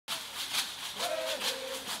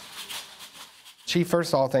Chief,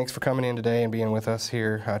 first of all, thanks for coming in today and being with us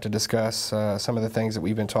here to discuss some of the things that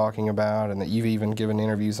we've been talking about and that you've even given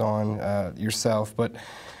interviews on yourself. But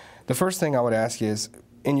the first thing I would ask is,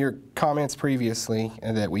 in your comments previously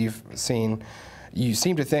that we've seen, you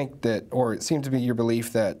seem to think that, or it seems to be your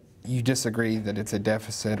belief that you disagree that it's a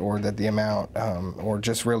deficit or that the amount or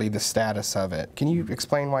just really the status of it. Can you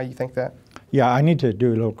explain why you think that? Yeah, I need to do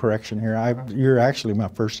a little correction here. You're actually my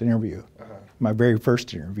first interview. My very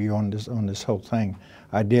first interview on this whole thing.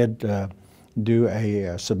 I did do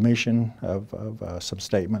a submission of some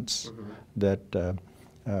statements that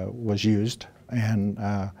was used, and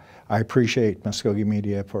I appreciate Mvskoke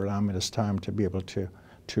Media for allowing me this time to be able to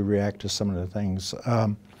react to some of the things.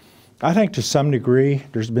 I think to some degree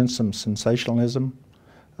there's been some sensationalism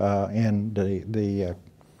in the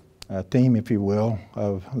theme, if you will,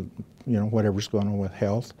 of whatever's going on with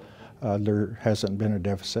health. There hasn't been a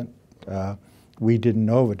deficit. We didn't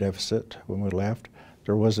know of a deficit when we left.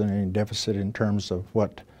 There wasn't any deficit in terms of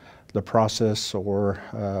what the process or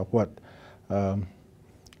what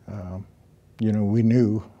we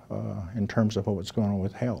knew in terms of what was going on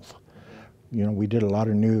with health. We did a lot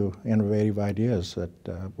of new innovative ideas that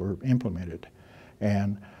were implemented.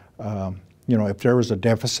 And, if there was a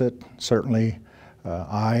deficit, certainly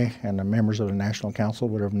I and the members of the National Council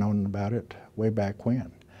would have known about it way back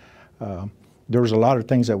when. There was a lot of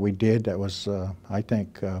things that we did that was, I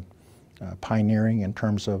think, pioneering in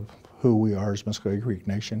terms of who we are as Muscogee Creek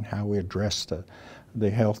Nation, how we addressed the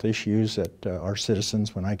health issues that our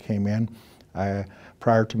citizens, when I came in,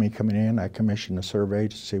 prior to me coming in, I commissioned a survey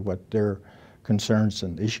to see what their concerns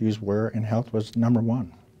and issues were, and health was #1.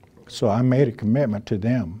 So I made a commitment to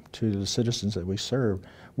them, to the citizens that we serve,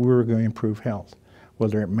 we were going to improve health,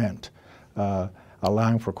 whether it meant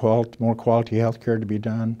allowing for more quality health care to be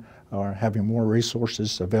done, or having more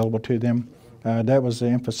resources available to them. That was the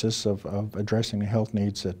emphasis of addressing the health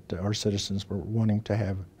needs that our citizens were wanting to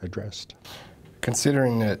have addressed.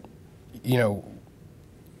 Considering that, you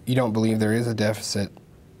don't believe there is a deficit,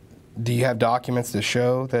 do you have documents to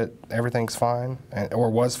show that everything's fine or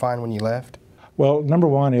was fine when you left? Well,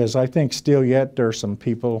 #1 is I think still yet there are some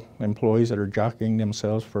people, employees that are jockeying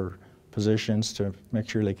themselves for positions to make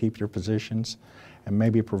sure they keep their positions, and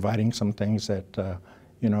maybe providing some things that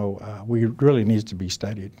we really needs to be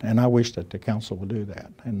studied. And I wish that the council would do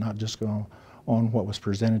that and not just go on what was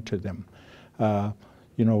presented to them.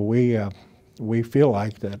 We feel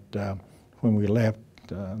like that when we left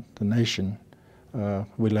the nation,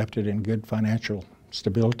 we left it in good financial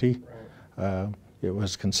stability. Right. It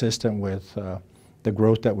was consistent with the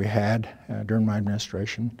growth that we had during my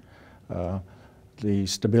administration. The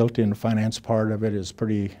stability and the finance part of it is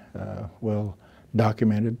pretty well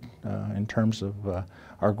documented in terms of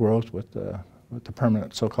our growth with the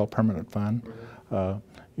permanent, so-called permanent fund.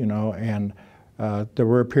 And there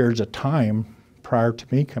were periods of time prior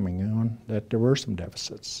to me coming on that there were some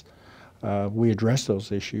deficits. We addressed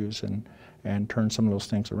those issues and turned some of those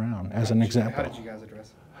things around. As an example. How did you guys address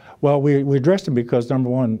it? Well, we addressed them because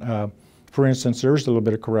 #1, for instance, there was a little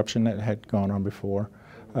bit of corruption that had gone on before.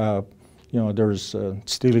 There's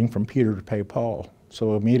stealing from Peter to pay Paul.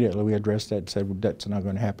 So immediately we addressed that and said, well, that's not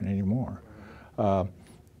going to happen anymore.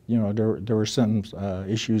 There were some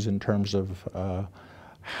issues in terms of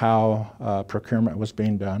how procurement was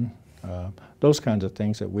being done. Those kinds of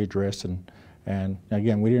things that we addressed, and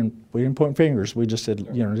again, we didn't point fingers. We just said,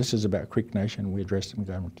 this is about Creek Nation. We addressed them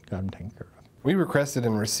and got them taken care of. We requested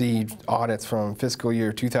and received audits from fiscal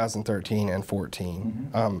year 2013 and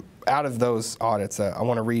 14. Out of those audits, I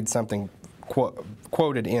want to read something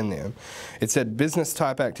quoted in them. It said, business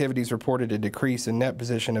type activities reported a decrease in net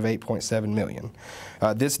position of $8.7 million.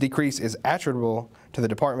 This decrease is attributable to the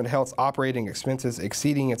Department of Health's operating expenses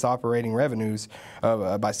exceeding its operating revenues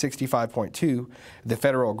by 65.2, the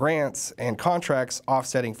federal grants and contracts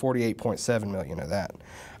offsetting 48.7 million of that.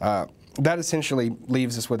 That essentially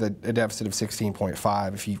leaves us with a deficit of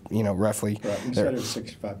 16.5, if you roughly. Right, instead of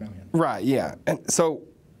 65 million. Right, yeah. And so,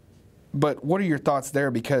 but what are your thoughts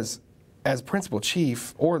there? Because as principal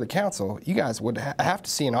chief or the council, you guys would have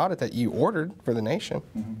to see an audit that you ordered for the nation,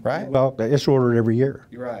 right? Well, it's ordered every year.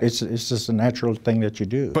 You're right. It's just a natural thing that you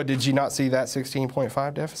do. But did you not see that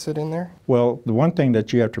 16.5 deficit in there? Well, the one thing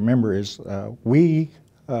that you have to remember is we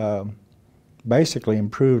basically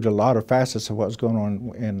improved a lot of facets of what was going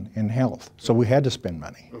on in health. So we had to spend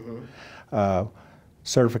money.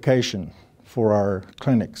 Certification for our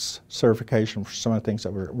clinics, certification for some of the things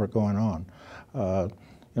that were going on.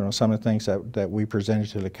 Some of the things that we presented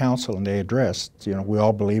to the council and they addressed, we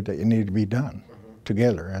all believed that it needed to be done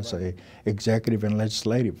together as a executive and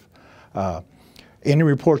legislative. Any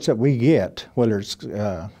reports that we get, whether it's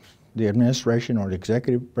the administration or the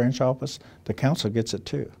executive branch office, the council gets it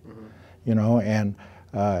too. You know, and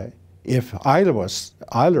if either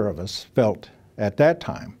of us felt at that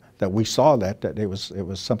time that we saw that it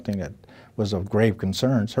was something that was of grave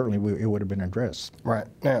concern, certainly it would have been addressed. Right.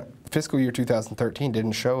 Now, fiscal year 2013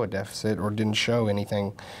 didn't show a deficit or didn't show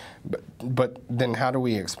anything, but then how do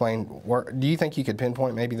we explain, do you think you could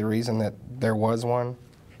pinpoint maybe the reason that there was one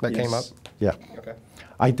that came up? Yeah. Okay.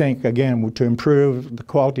 I think, again, to improve the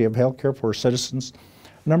quality of health care for our citizens,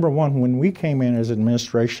 number one, when we came in as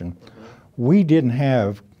administration, we didn't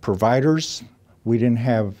have providers, we didn't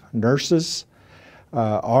have nurses,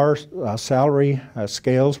 our salary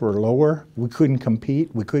scales were lower, we couldn't compete,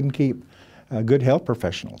 we couldn't keep good health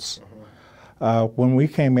professionals. When we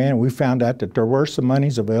came in, we found out that there were some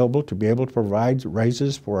monies available to be able to provide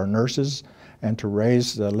raises for our nurses and to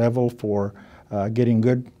raise the level for getting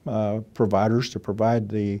good providers to provide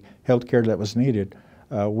the health care that was needed.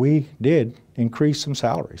 We did increase some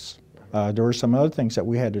salaries. There were some other things that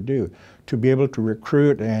we had to do to be able to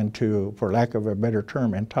recruit and to, for lack of a better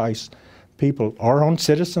term, entice people, our own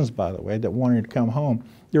citizens, by the way, that wanted to come home.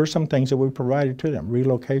 There were some things that we provided to them,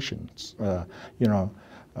 relocations, you know,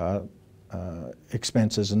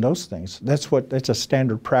 expenses and those things. That's a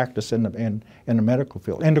standard practice in the medical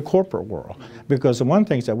field, in the corporate world. Because the one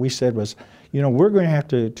thing that we said was, you know, we're going to have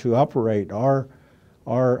to operate our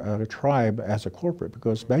tribe as a corporate,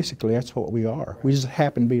 because basically that's what we are. We just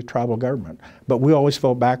happen to be a tribal government. But we always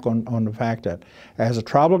fell back on the fact that as a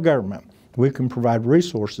tribal government, we can provide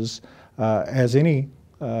resources as any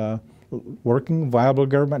working, viable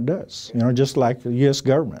government does. You know, just like the U.S.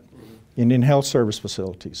 government, Indian Health Service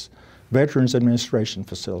facilities, Veterans Administration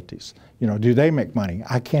facilities. You know, do they make money?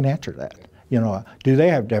 I can't answer that. You know, do they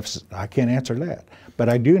have deficits? I can't answer that. But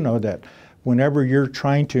I do know that whenever you're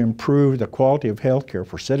trying to improve the quality of health care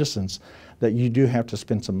for citizens, that you do have to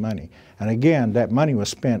spend some money. And again, that money was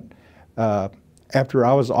spent after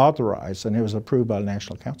I was authorized and it was approved by the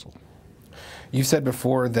National Council. You said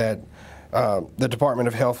before that the Department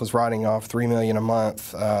of Health was writing off $3 million a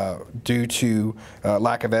month due to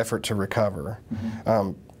lack of effort to recover.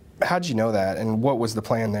 How'd you know that, and what was the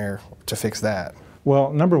plan there to fix that?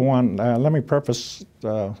 Well, number one, let me preface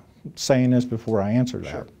saying this before I answer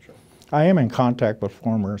that. Sure. I am in contact with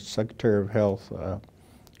former Secretary of Health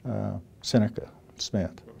Seneca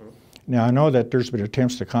Smith. Now, I know that there's been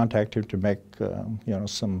attempts to contact him to make you know,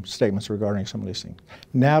 some statements regarding some of these things.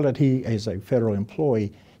 Now that he is a federal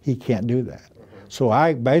employee, he can't do that. So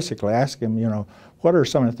I basically asked him, you know, what are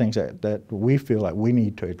some of the things that we feel like we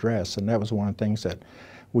need to address? And that was one of the things that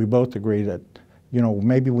we both agree that, you know,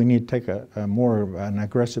 maybe we need to take a more of an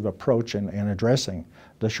aggressive approach in addressing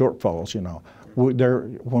the shortfalls, you know.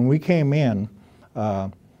 When we came in,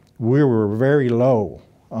 we were very low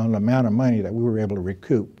on the amount of money that we were able to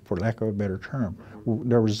recoup, for lack of a better term.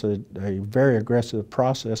 There was a very aggressive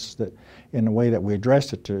process that, in the way that we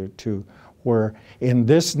addressed it, to where in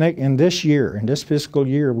this year, in this fiscal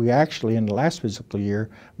year, we actually, in the last fiscal year,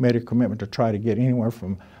 made a commitment to try to get anywhere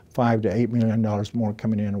from $5 to $8 million more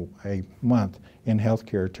coming in a month in health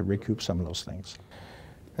care to recoup some of those things.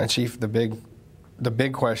 And Chief, the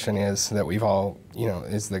big question is that we've all, you know,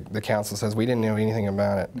 is the council says we didn't know anything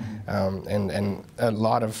about it. And a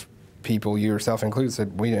lot of people, you yourself included,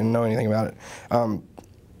 said we didn't know anything about it.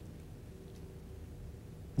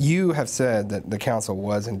 You have said that the council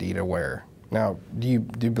was indeed aware. Now, do you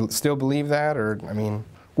still believe that, or, I mean?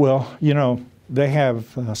 Well, you know, they have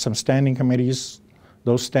some standing committees.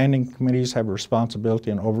 Those standing committees have a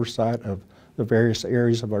responsibility and oversight of the various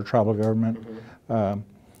areas of our tribal government.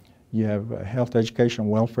 You have health, education,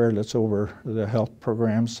 and welfare that's over the health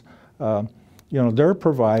programs. You know, they're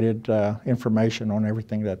provided information on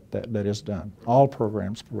everything that is done. All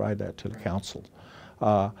programs provide that to the council.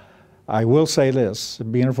 I will say this,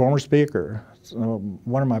 being a former speaker,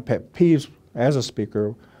 one of my pet peeves as a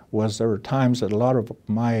speaker was there were times that a lot of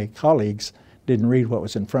my colleagues didn't read what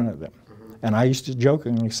was in front of them. And I used to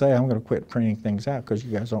jokingly say, I'm going to quit printing things out because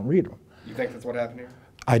you guys don't read them. You think that's what happened here?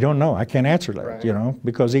 I don't know. I can't answer that, right. You know,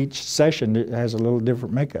 because each session has a little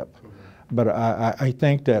different makeup. But I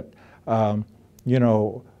think that, you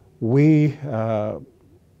know, when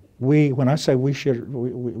I say we should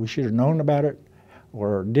have known about it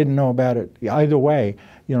or didn't know about it, either way,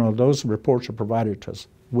 you know, those reports are provided to us.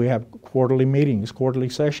 We have quarterly meetings, quarterly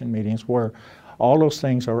session meetings where all those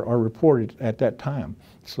things are reported at that time.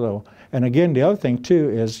 So, and again, the other thing too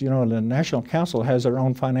is, you know, the National Council has their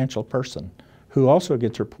own financial person who also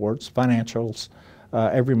gets reports, financials,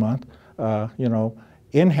 every month, you know,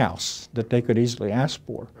 in-house that they could easily ask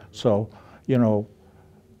for. So, you know,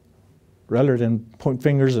 rather than point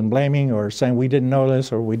fingers and blaming or saying we didn't know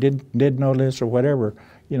this or we did know this or whatever,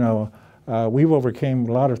 you know, we've overcame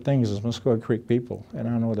a lot of things as Mvskoke Creek people, and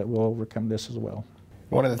I know that we'll overcome this as well.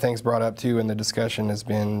 One of the things brought up too in the discussion has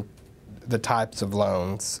been the types of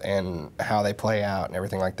loans and how they play out and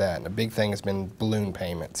everything like that. And a big thing has been balloon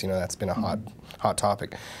payments. You know, that's been a hot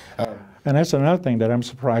topic. And that's another thing that I'm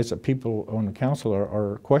surprised that people on the council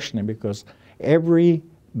are questioning, because every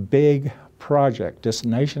big project this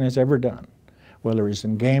nation has ever done, whether it's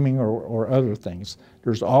in gaming or other things,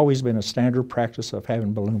 there's always been a standard practice of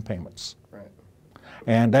having balloon payments. Right.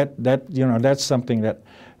 And that you know, that's something that,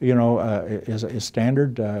 you know, is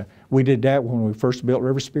standard. We did that when we first built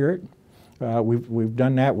River Spirit. We've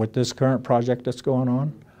done that with this current project that's going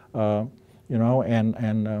on. You know,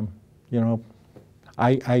 and you know,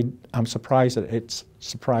 I'm surprised that it's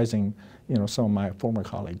surprising, you know, some of my former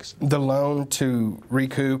colleagues. The loan to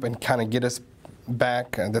recoup and kind of get us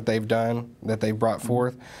back that they've brought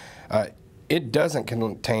forth, it doesn't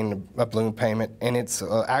contain a balloon payment, and it's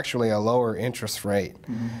actually a lower interest rate.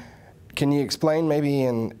 Can you explain maybe,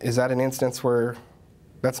 is that an instance where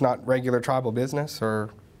that's not regular tribal business, or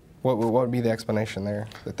what would be the explanation there?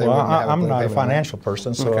 That they wouldn't have I'm not a financial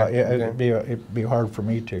person, so it'd be hard for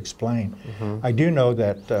me to explain. I do know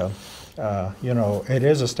that you know, it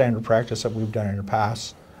is a standard practice that we've done in the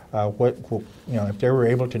past. You know, if they were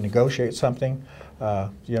able to negotiate something,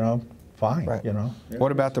 you know, fine. Right. You know.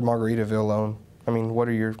 What about the Margaritaville loan? I mean, what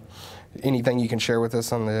are anything you can share with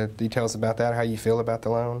us on the details about that? How you feel about the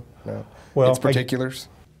loan? No. Well, its particulars.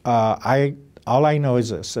 All I know is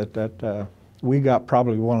this: that we got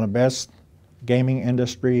probably one of the best gaming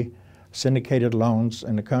industry syndicated loans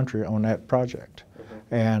in the country on that project.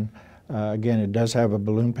 And again, it does have a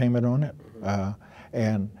balloon payment on it.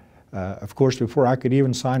 And of course, before I could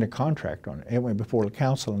even sign a contract on it, it went before the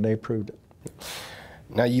council and they approved it.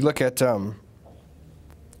 Now you look at,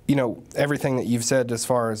 you know, everything that you've said as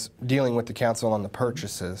far as dealing with the council on the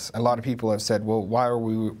purchases. A lot of people have said, well, why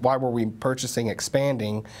were we purchasing,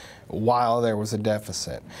 expanding while there was a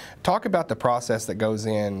deficit? Talk about the process that goes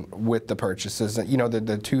in with the purchases. You know,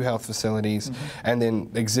 the two health facilities and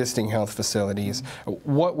then existing health facilities.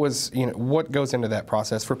 What goes into that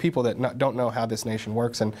process for people that don't know how this nation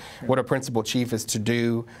works, and what a principal chief is to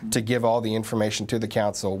do to give all the information to the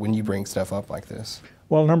council when you bring stuff up like this?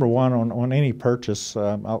 Well, number one, on any purchase,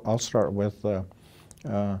 I'll start with the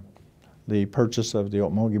purchase of the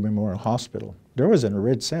Muscogee Memorial Hospital. There was an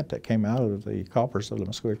arrears cent that came out of the coffers of the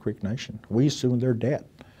Mvskoke Creek Nation. We assumed their debt.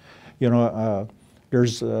 You know,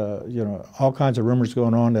 there's you know, all kinds of rumors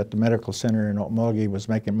going on that the medical center in Muscogee was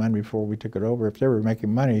making money before we took it over. If they were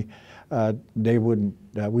making money, we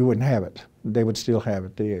wouldn't have it. They would still have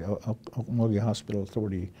it. The Muscogee Hospital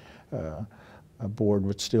Authority board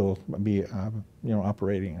would still be, you know,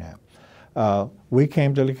 operating that. We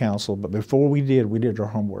came to the council, but before we did our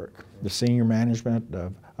homework. The senior management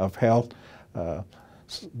of health,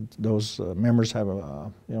 those members have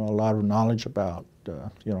you know, a lot of knowledge about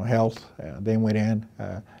you know, health. They went in,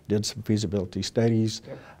 did some feasibility studies,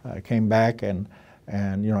 came back, and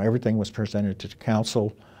you know, everything was presented to the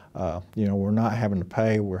council. You know, we're not having to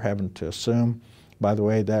pay; we're having to assume. By the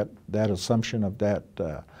way, that assumption of that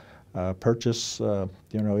purchase, you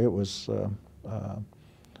know, it was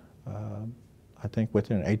I think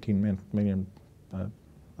within an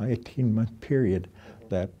 18-month period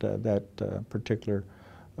that particular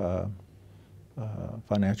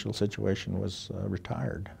financial situation was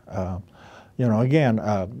retired. You know,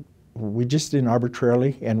 again, we just didn't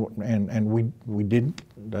arbitrarily, and we didn't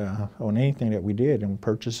on anything that we did, and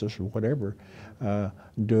purchases or whatever,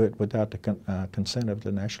 do it without the consent of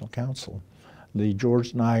the National Council. The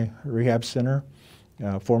George and I Rehab Center,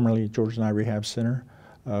 formerly George and I Rehab Center,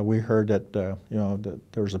 we heard that you know, that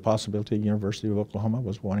there was a possibility the University of Oklahoma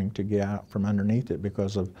was wanting to get out from underneath it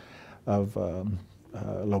because of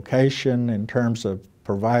location, in terms of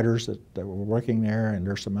providers that were working there, and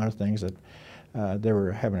there's some other things that they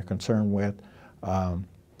were having a concern with.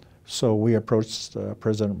 So we approached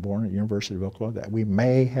President Bourne at University of Oklahoma that we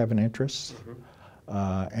may have an interest.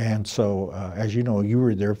 And so, as you know, you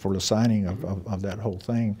were there for the signing of that whole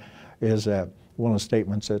thing, is that one of the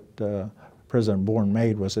statements that President Bourne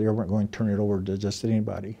made was that they weren't going to turn it over to just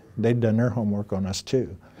anybody. They'd done their homework on us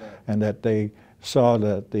too, and that they saw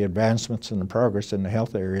that the advancements and the progress in the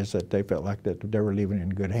health areas, that they felt like that they were leaving in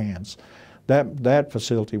good hands. That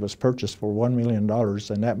facility was purchased for $1 million,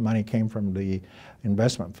 and that money came from the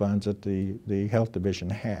investment funds that the health division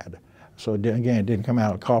had. So again, it didn't come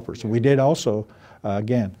out of coffers. So we did also,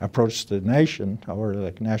 again, approach the nation, or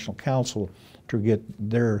the National Council, to get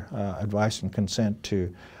their advice and consent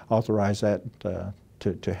to authorize that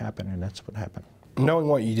to happen, and that's what happened. Knowing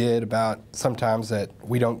what you did about sometimes that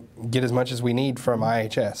we don't get as much as we need from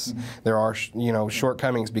IHS. There are,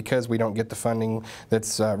 shortcomings because we don't get the funding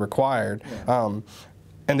that's required. Yeah.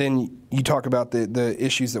 And then you talk about the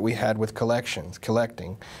issues that we had with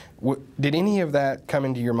collecting. Did any of that come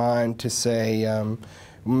into your mind to say,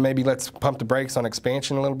 maybe let's pump the brakes on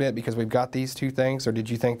expansion a little bit because we've got these two things, or did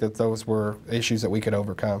you think that those were issues that we could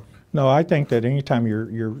overcome? No, I think that anytime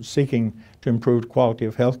you're seeking to improve quality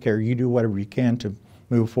of health care, you do whatever you can to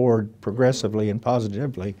move forward progressively and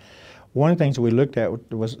positively. One of the things we looked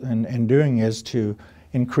at was, and doing is to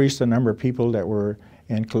increase the number of people that were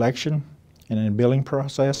in collection and in the billing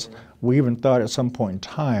process. We even thought at some point in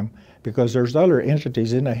time, because there's other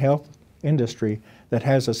entities in the health industry that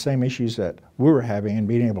has the same issues that we were having in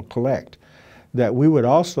being able to collect, that we would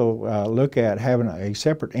also look at having a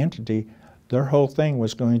separate entity. Their whole thing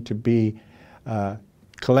was going to be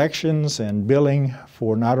collections and billing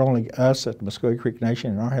for not only us at the Muscogee Creek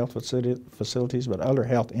Nation and our health facilities, but other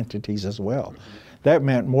health entities as well. That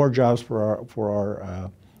meant more jobs for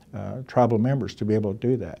our tribal members to be able to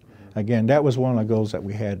do that. Again, that was one of the goals that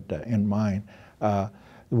we had in mind.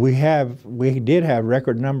 We did have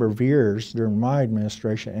record number of years during my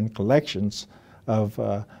administration in collections of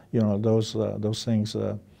those things.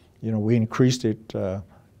 We increased it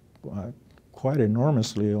quite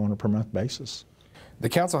enormously on a per month basis. The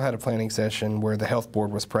council had a planning session where the health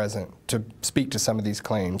board was present to speak to some of these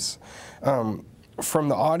claims. From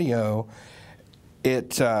the audio,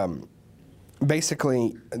 it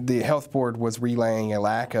basically the health board was relaying a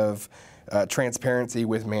lack of transparency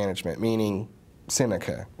with management, meaning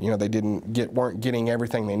Seneca. They weren't getting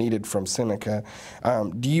everything they needed from Seneca.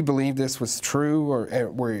 Do you believe this was true,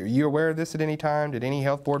 or were you aware of this at any time? Did any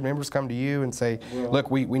health board members come to you and say,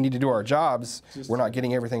 look, we need to do our jobs, we're not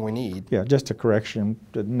getting everything we need? Yeah, just a correction.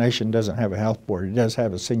 The nation doesn't have a health board. It does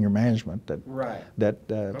have a senior management that,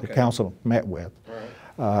 the council met with.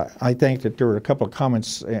 Right. I think that there were a couple of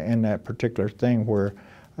comments in that particular thing where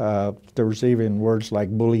there was even words like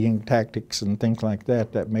bullying tactics and things like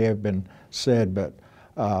that may have been said, but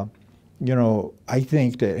I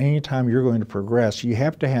think that any time you're going to progress, you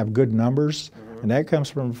have to have good numbers, and that comes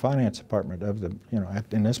from the finance department of the,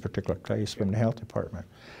 in this particular case, from the health department.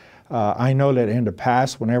 I know that in the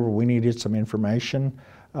past, whenever we needed some information,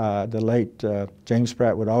 the late James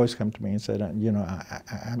Pratt would always come to me and said,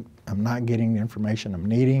 I'm not getting the information I'm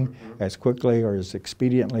needing as quickly or as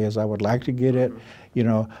expediently as I would like to get it.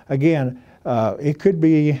 Again, it could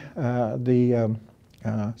be the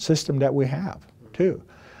system that we have too,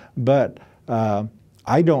 but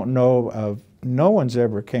I don't know of, no one's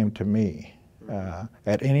ever came to me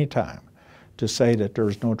at any time to say that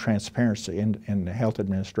there's no transparency in the health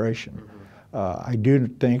administration. I do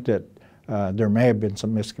think that there may have been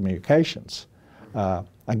some miscommunications.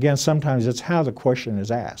 Again, sometimes it's how the question is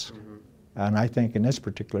asked. And I think in this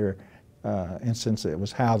particular instance, it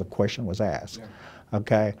was how the question was asked. Yeah.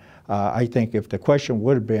 Okay? I think if the question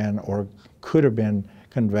would have been or could have been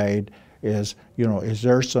conveyed is, is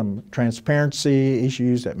there some transparency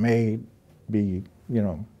issues that may be,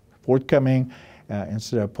 forthcoming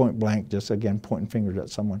instead of point blank, just again pointing fingers at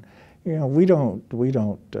someone. We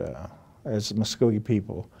don't, as Muscogee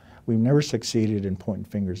people, we've never succeeded in pointing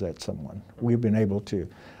fingers at someone. We've been able to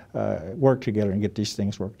work together and get these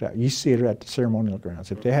things worked out. You see it at the ceremonial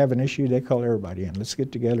grounds. If they have an issue, they call everybody in. Let's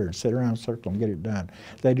get together and sit around in a circle and get it done.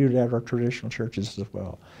 They do that at our traditional churches as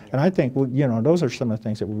well. And I think, those are some of the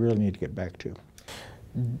things that we really need to get back to.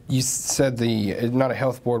 You said not a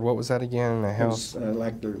health board, what was that again? A health?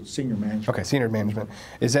 Like the senior management. Okay, senior management.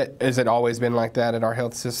 Has it always been like that at our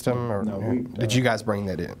health system? Or no, did you guys bring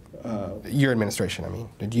that in? Your administration, I mean.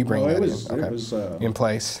 Did you bring that in? Okay. It was in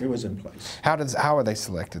place? It was in place. How are they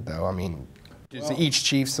selected, though? I mean, does each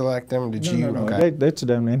chief select them? No. Okay. That's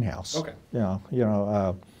done in-house. Okay.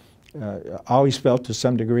 I always felt to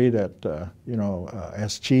some degree that,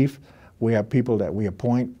 as chief, we have people that we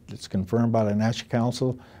appoint that's confirmed by the National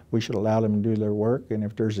Council. We should allow them to do their work, and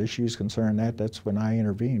if there's issues concerning that, that's when I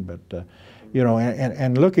intervene. But,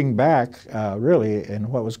 and looking back, really, and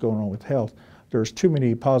what was going on with health, there's too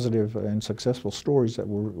many positive and successful stories that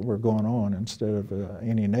were going on instead of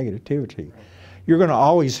any negativity. You're going to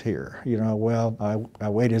always hear, I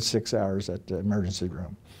waited 6 hours at the emergency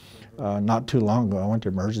room. Not too long ago, I went to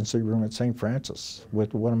emergency room at St. Francis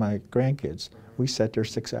with one of my grandkids. We sat there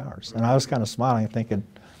 6 hours, and I was kind of smiling, thinking,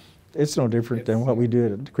 it's no different than what we do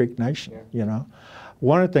at the Creek Nation.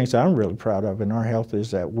 One of the things I'm really proud of in our health is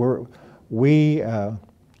that we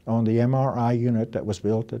on the MRI unit that was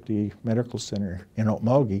built at the medical center in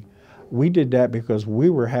Muscogee, we did that because we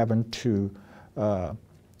were having to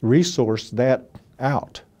resource that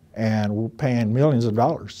out, and we're paying millions of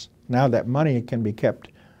dollars. Now that money can be kept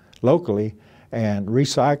locally and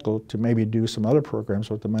recycled to maybe do some other programs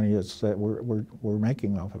with the money that we're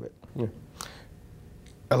making off of it. Yeah.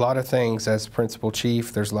 A lot of things as principal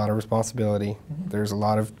chief, there's a lot of responsibility, there's a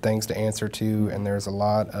lot of things to answer to, and there's a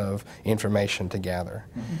lot of information to gather.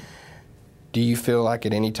 Do you feel like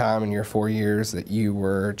at any time in your 4 years that you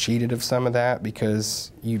were cheated of some of that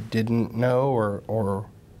because you didn't know, or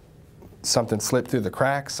something slipped through the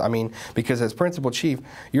cracks? I mean, because as principal chief,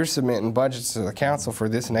 you're submitting budgets to the council for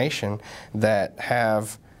this nation that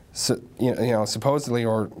have, supposedly,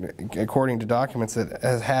 or according to documents, that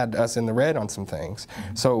has had us in the red on some things.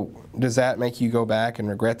 So does that make you go back and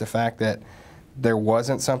regret the fact that there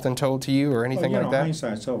wasn't something told to you or anything like that?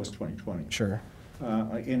 Hindsight's always 20/20. Sure.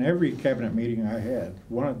 In every cabinet meeting I had,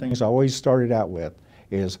 one of the things I always started out with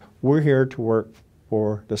is, we're here to work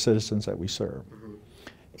for the citizens that we serve.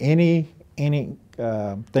 Any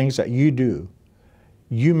things that you do,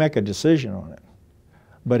 you make a decision on it.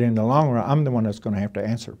 But in the long run, I'm the one that's going to have to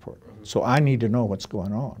answer for it. So I need to know what's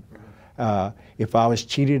going on. If I was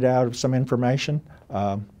cheated out of some information,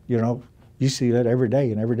 you see that every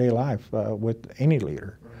day in everyday life with any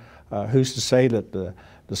leader. Who's to say that the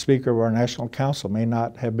Speaker of our National Council may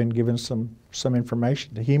not have been given some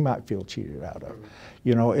information that he might feel cheated out of?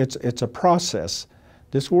 It's a process.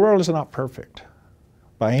 This world is not perfect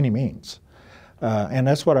by any means. And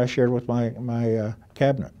that's what I shared with my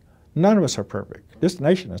cabinet. None of us are perfect. This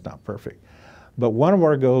nation is not perfect. But one of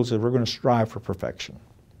our goals is we're going to strive for perfection.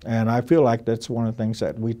 And I feel like that's one of the things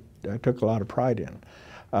that I took a lot of pride in.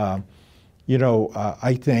 I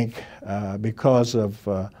think because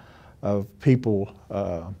of people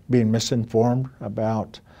being misinformed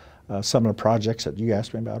about some of the projects that you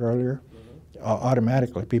asked me about earlier,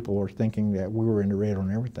 automatically people were thinking that we were in the red on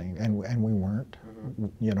everything, and we weren't.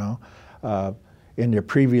 In the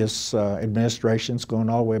previous administrations, going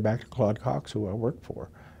all the way back to Claude Cox, who I worked for,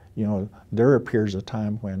 there were periods of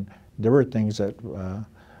time when there were things that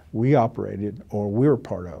we operated or we were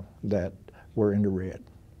part of that were in the red.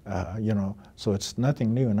 So it's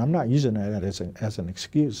nothing new, and I'm not using that as an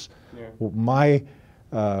excuse. Yeah. Well, my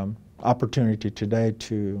opportunity today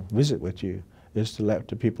to visit with you is to let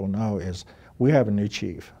the people know is we have a new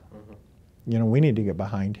chief. We need to get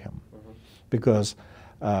behind him because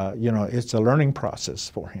it's a learning process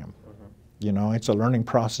for him. It's a learning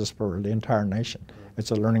process for the entire nation.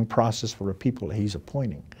 It's a learning process for the people that he's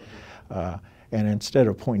appointing. And instead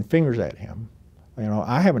of pointing fingers at him,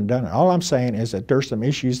 I haven't done it. All I'm saying is that there's some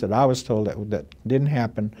issues that I was told that didn't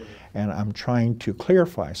happen, and I'm trying to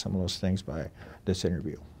clarify some of those things by this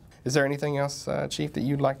interview. Is there anything else, Chief, that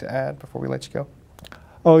you'd like to add before we let you go?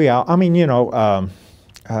 Oh, yeah. I mean, you're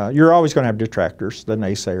always going to have detractors, the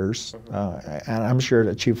naysayers, and I'm sure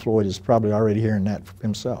that Chief Floyd is probably already hearing that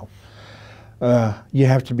himself. You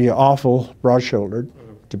have to be awful broad-shouldered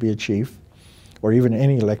to be a chief, or even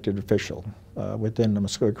any elected official within the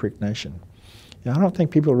Muscogee Creek Nation. I don't think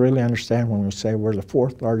people really understand when we say we're the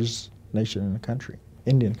 4th largest nation in the country,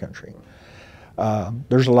 Indian country.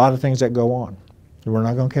 There's a lot of things that go on. We're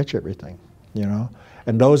not going to catch everything,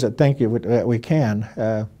 And those that think that we can,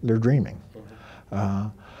 they're dreaming.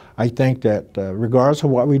 I think that regardless of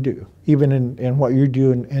what we do, even in what you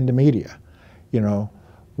do in the media,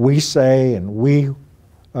 we say and we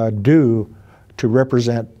do to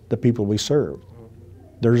represent the people we serve.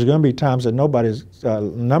 There's going to be times that a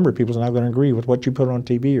number of people is not going to agree with what you put on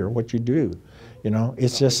TV or what you do.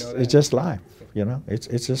 It's just life.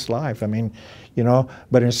 It's just life. I mean,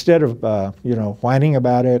 but instead of whining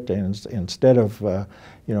about it, and instead of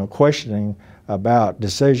questioning about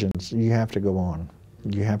decisions, you have to go on.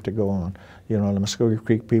 You have to go on. The Mvskoke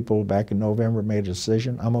Creek people back in November made a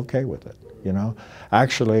decision. I'm okay with it.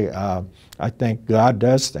 Actually, I think God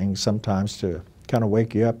does things sometimes to kind of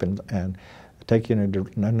wake you up and take you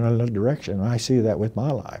in another direction. And I see that with my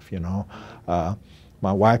life.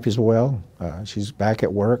 My wife is well. She's back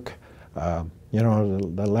at work.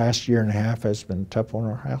 The last year and a half has been tough on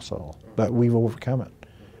our household, but we've overcome it.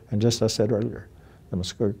 And just as I said earlier, the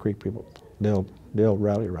Muscogee Creek people, they'll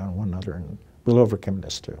rally around one another, and we'll overcome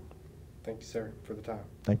this too. Thank you, sir, for the time.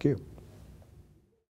 Thank you.